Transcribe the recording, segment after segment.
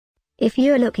If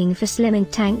you're looking for slimming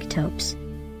tank tops,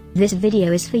 this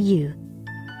video is for you.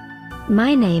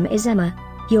 My name is Emma,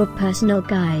 your personal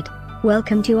guide.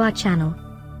 Welcome to our channel.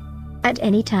 At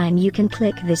any time you can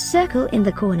click this circle in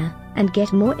the corner, and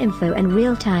get more info and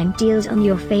real-time deals on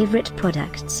your favorite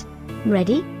products.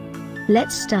 Ready?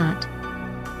 Let's start.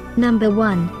 Number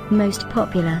 1, Most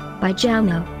Popular, by Jiao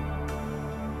Miao.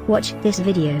 Watch this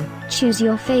video, choose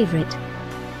your favorite.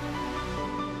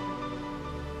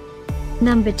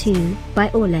 Number 2, by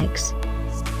Aliex.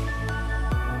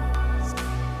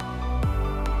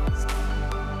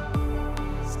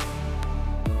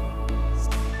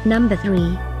 Number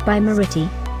 3, by Meritti.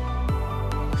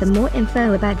 For more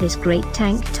info about this great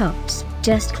tank tops,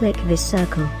 just click this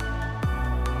circle.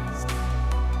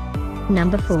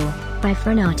 Number 4, by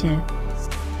Franato.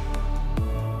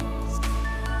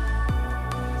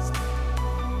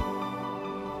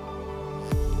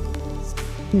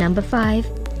 Number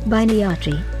 5, by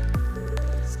Niyatree.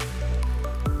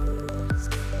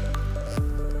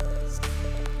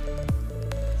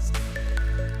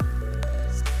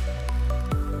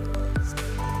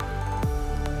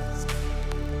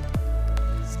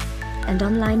 And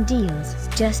online deals,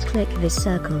 just click this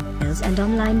circle. Deals and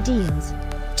online deals,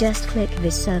 just click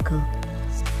this circle.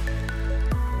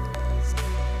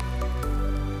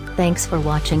 Thanks for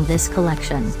watching this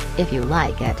collection. If you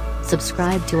like it,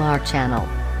 subscribe to our channel.